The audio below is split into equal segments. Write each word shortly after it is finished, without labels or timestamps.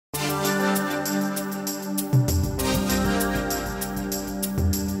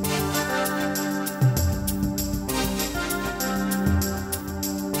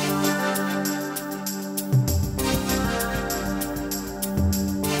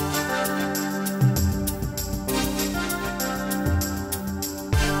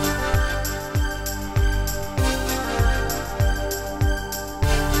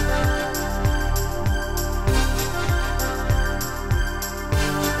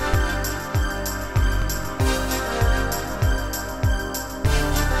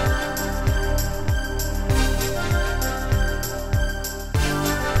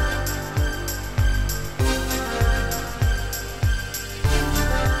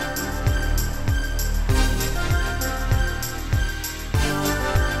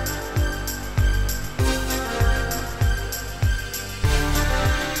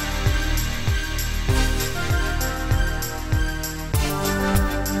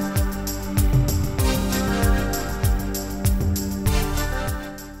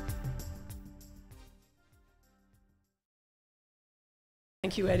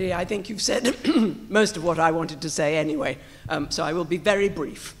Thank you, Eddie. I think you've said most of what I wanted to say anyway, so I will be very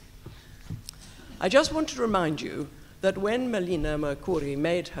brief. I just want to remind you that when Melina Mercouri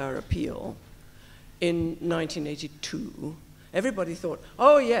made her appeal in 1982, everybody thought,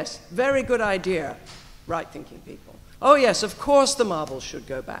 oh yes, very good idea, right-thinking people. Oh yes, of course the marbles should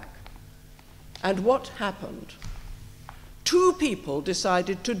go back. And what happened? Two people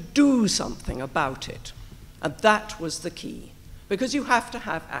decided to do something about it, and that was the key. Because you have to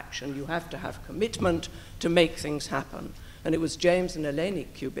have action, you have to have commitment to make things happen. And it was James and Eleni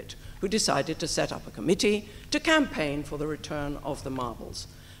Cubitt who decided to set up a committee to campaign for the return of the marbles.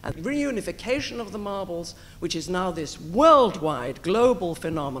 And the reunification of the marbles, which is now this worldwide global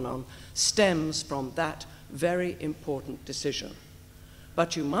phenomenon, stems from that very important decision.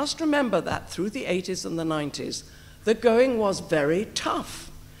 But you must remember that through the 80s and the 90s, the going was very tough.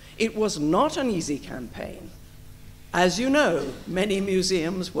 It was not an easy campaign. As you know, many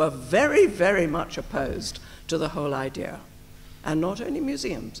museums were very, very much opposed to the whole idea. And not only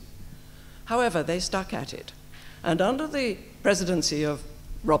museums. However, they stuck at it. And under the presidency of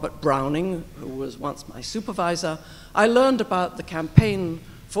Robert Browning, who was once my supervisor, I learned about the campaign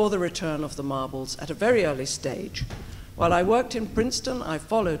for the return of the marbles at a very early stage. While I worked in Princeton, I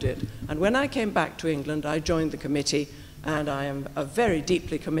followed it. And when I came back to England, I joined the committee, and I am a very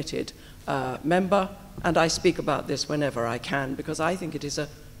deeply committed member. And I speak about this whenever I can, because I think it is a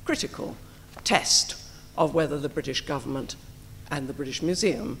critical test of whether the British government and the British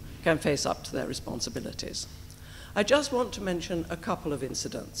Museum can face up to their responsibilities. I just want to mention a couple of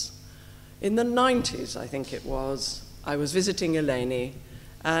incidents. In the 90s, I think it was, I was visiting Eleni,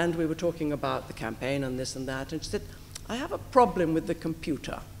 and we were talking about the campaign and this and that, and she said, I have a problem with the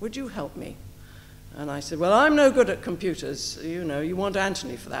computer. Would you help me? And I said, well, I'm no good at computers. You know, you want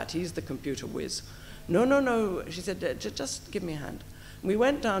Anthony for that. He's the computer whiz. No, no, no. She said, just give me a hand. And we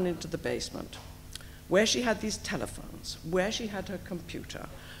went down into the basement, where she had these telephones, where she had her computer,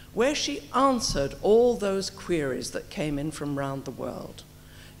 where she answered all those queries that came in from around the world.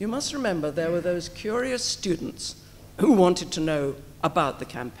 You must remember there were those curious students who wanted to know about the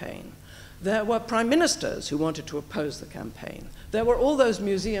campaign. There were prime ministers who wanted to oppose the campaign. There were all those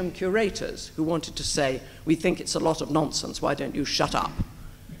museum curators who wanted to say, we think it's a lot of nonsense, why don't you shut up?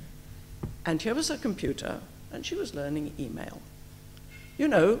 And here was her computer, and she was learning email. You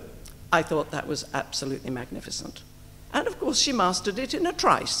know, I thought that was absolutely magnificent. And of course, she mastered it in a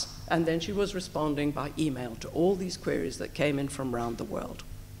trice, and then she was responding by email to all these queries that came in from around the world.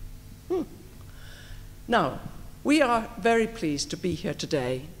 Now, we are very pleased to be here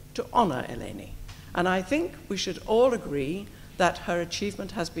today to honor Eleni. And I think we should all agree that her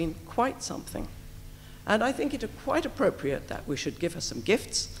achievement has been quite something. And I think it is quite appropriate that we should give her some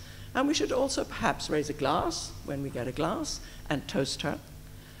gifts, and we should also perhaps raise a glass when we get a glass and toast her.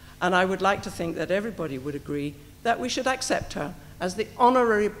 And I would like to think that everybody would agree that we should accept her as the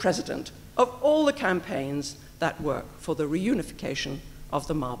honorary president of all the campaigns that work for the reunification of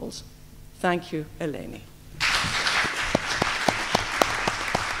the marbles. Thank you, Eleni.